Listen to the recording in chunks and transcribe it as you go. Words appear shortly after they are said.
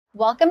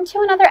Welcome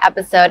to another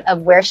episode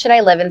of Where Should I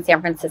Live in San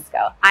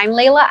Francisco? I'm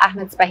Lejla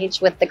Ahmetspahic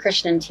with the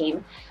Krishnan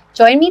Team.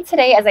 Join me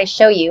today as I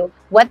show you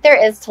what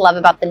there is to love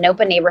about the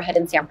NoPa neighborhood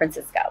in San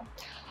Francisco.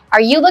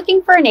 Are you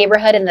looking for a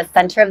neighborhood in the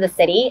center of the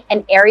city,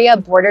 an area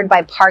bordered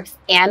by parks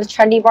and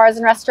trendy bars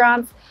and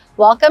restaurants?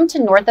 Welcome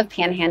to North of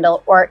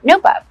Panhandle, or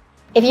NoPa.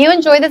 If you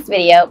enjoy this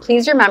video,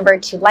 please remember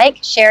to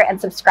like, share, and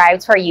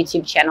subscribe to our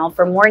YouTube channel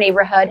for more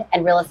neighborhood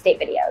and real estate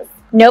videos.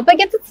 NoPa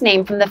gets its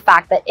name from the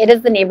fact that it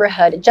is the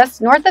neighborhood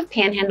just north of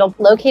Panhandle,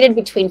 located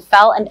between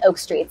Fell and Oak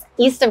Streets,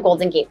 east of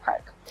Golden Gate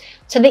Park.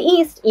 To the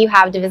east, you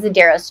have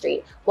Divisadero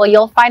Street, where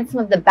you'll find some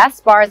of the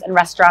best bars and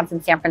restaurants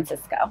in San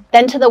Francisco.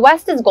 Then to the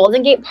west is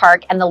Golden Gate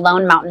Park and the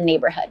Lone Mountain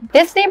neighborhood.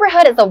 This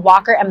neighborhood is a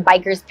walker and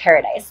biker's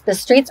paradise. The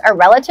streets are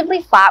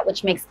relatively flat,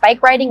 which makes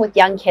bike riding with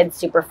young kids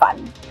super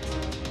fun.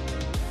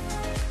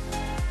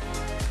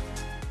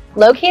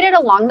 Located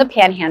along the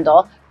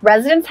Panhandle,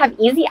 residents have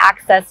easy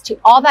access to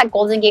all that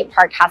Golden Gate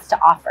Park has to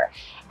offer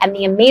and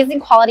the amazing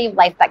quality of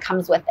life that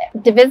comes with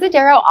it.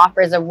 Divisadero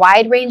offers a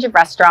wide range of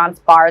restaurants,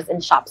 bars,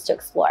 and shops to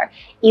explore.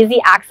 Easy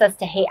access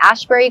to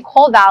Haight-Ashbury,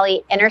 Cole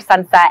Valley, Inner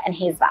Sunset, and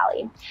Hayes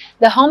Valley.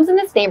 The homes in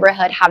this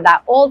neighborhood have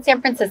that old San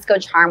Francisco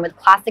charm with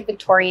classic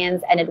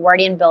Victorians and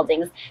Edwardian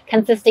buildings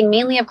consisting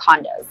mainly of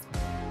condos.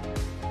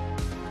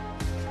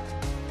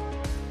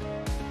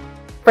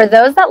 For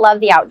those that love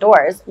the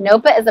outdoors,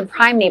 NoPa is a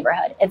prime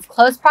neighborhood. Its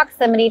close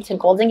proximity to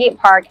Golden Gate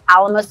Park,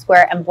 Alamo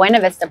Square, and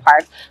Buena Vista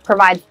Park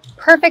provides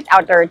perfect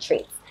outdoor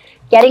retreats.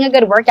 Getting a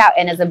good workout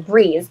in is a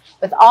breeze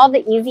with all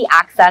the easy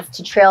access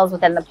to trails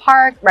within the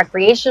park,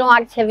 recreational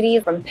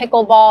activities from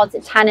pickleball to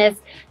tennis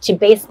to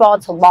baseball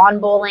to lawn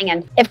bowling.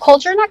 And if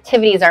culture and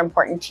activities are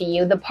important to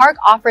you, the park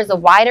offers a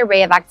wide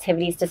array of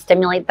activities to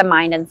stimulate the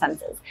mind and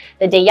senses.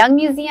 The De Young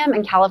Museum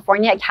and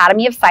California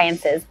Academy of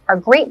Sciences are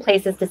great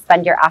places to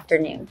spend your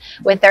afternoon.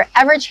 With their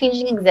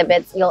ever-changing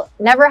exhibits, you'll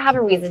never have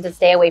a reason to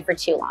stay away for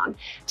too long.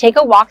 Take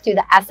a walk through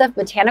the SF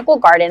Botanical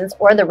Gardens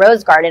or the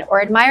Rose Garden,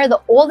 or admire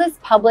the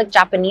oldest public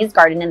Japanese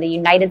garden in the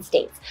United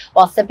States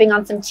while sipping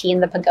on some tea in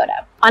the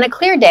pagoda. On a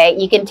clear day,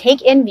 you can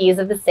take in views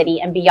of the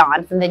city and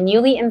beyond from the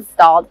newly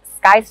installed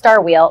Sky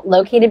Star Wheel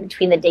located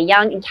between the De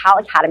Young and Cal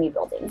Academy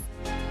buildings.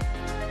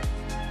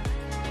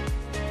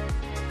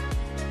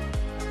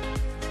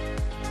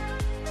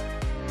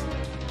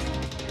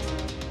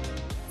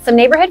 Some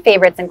neighborhood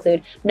favorites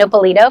include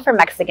Nopalito for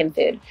Mexican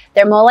food.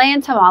 Their mole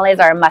and tamales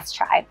are a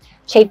must-try.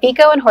 Che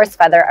Pico and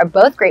Horsefeather are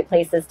both great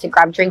places to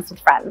grab drinks with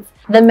friends.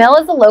 The Mill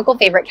is a local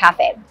favorite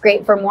cafe,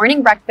 great for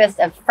morning breakfast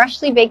of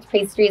freshly baked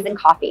pastries and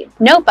coffee.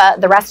 NoPa,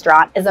 the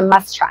restaurant, is a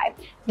must-try.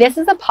 This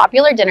is a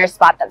popular dinner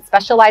spot that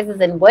specializes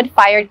in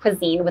wood-fired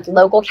cuisine with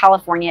local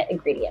California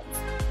ingredients.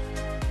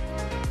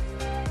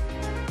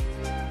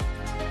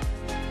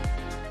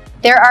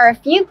 There are a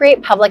few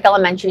great public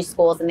elementary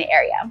schools in the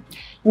area.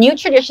 New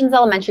Traditions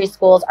Elementary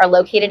Schools are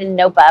located in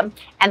NoPa,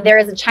 and there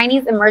is a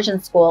Chinese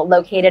immersion school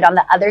located on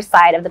the other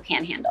side of the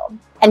Panhandle.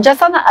 And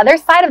just on the other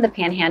side of the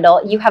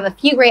Panhandle, you have a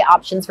few great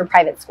options for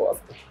private schools.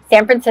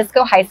 San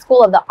Francisco High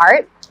School of the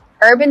Art,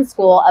 Urban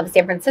School of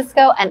San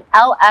Francisco, and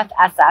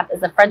LFSF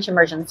is a French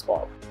immersion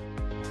school.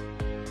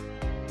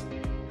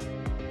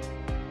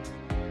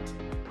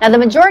 Now, the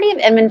majority of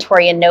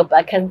inventory in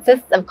NoPa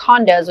consists of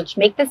condos, which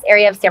make this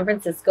area of San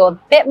Francisco a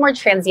bit more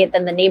transient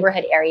than the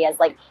neighborhood areas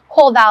like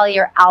Cole Valley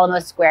or Alamo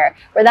Square,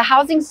 where the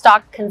housing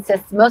stock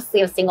consists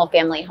mostly of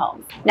single-family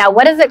homes. Now,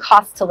 what does it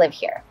cost to live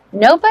here?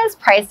 NoPa is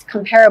priced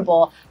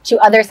comparable to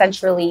other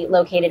centrally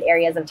located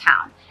areas of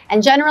town.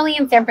 And generally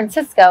in San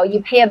Francisco,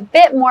 you pay a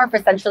bit more for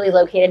centrally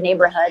located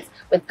neighborhoods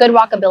with good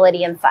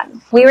walkability and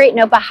sun. We rate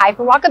NoPa high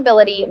for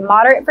walkability,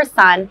 moderate for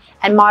sun,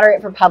 and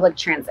moderate for public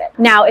transit.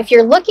 Now, if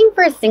you're looking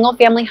for a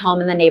single-family home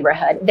in the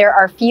neighborhood, there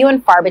are few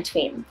and far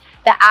between.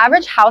 The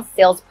average house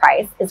sales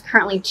price is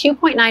currently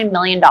 $2.9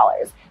 million.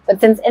 But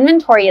since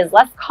inventory is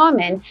less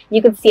common,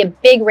 you can see a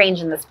big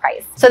range in this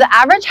price. So the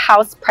average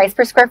house price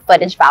per square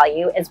footage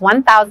value is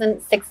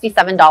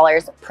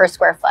 $1,067 per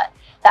square foot.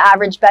 The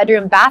average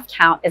bedroom bath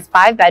count is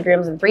 5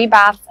 bedrooms and 3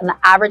 baths, and the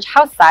average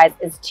house size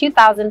is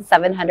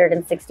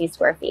 2,760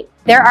 square feet.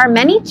 There are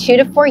many 2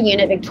 to 4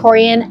 unit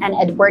Victorian and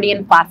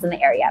Edwardian flats in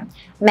the area.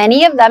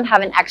 Many of them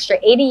have an extra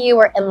ADU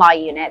or in-law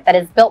unit that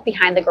is built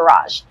behind the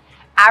garage.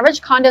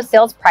 Average condo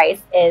sales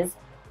price is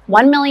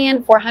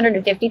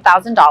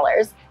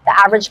 $1,450,000. The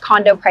average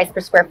condo price per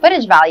square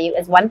footage value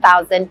is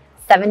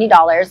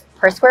 $1,070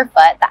 per square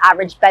foot. The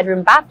average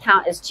bedroom bath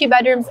count is 2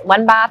 bedrooms,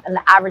 1 bath, and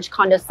the average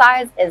condo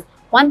size is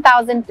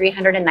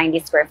 1,390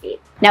 square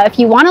feet. Now, if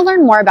you want to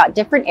learn more about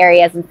different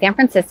areas in San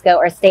Francisco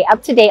or stay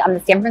up to date on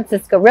the San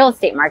Francisco real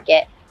estate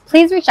market,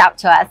 please reach out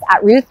to us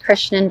at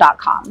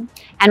ruthkrishnan.com.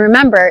 And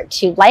remember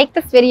to like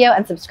this video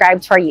and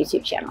subscribe to our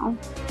YouTube channel.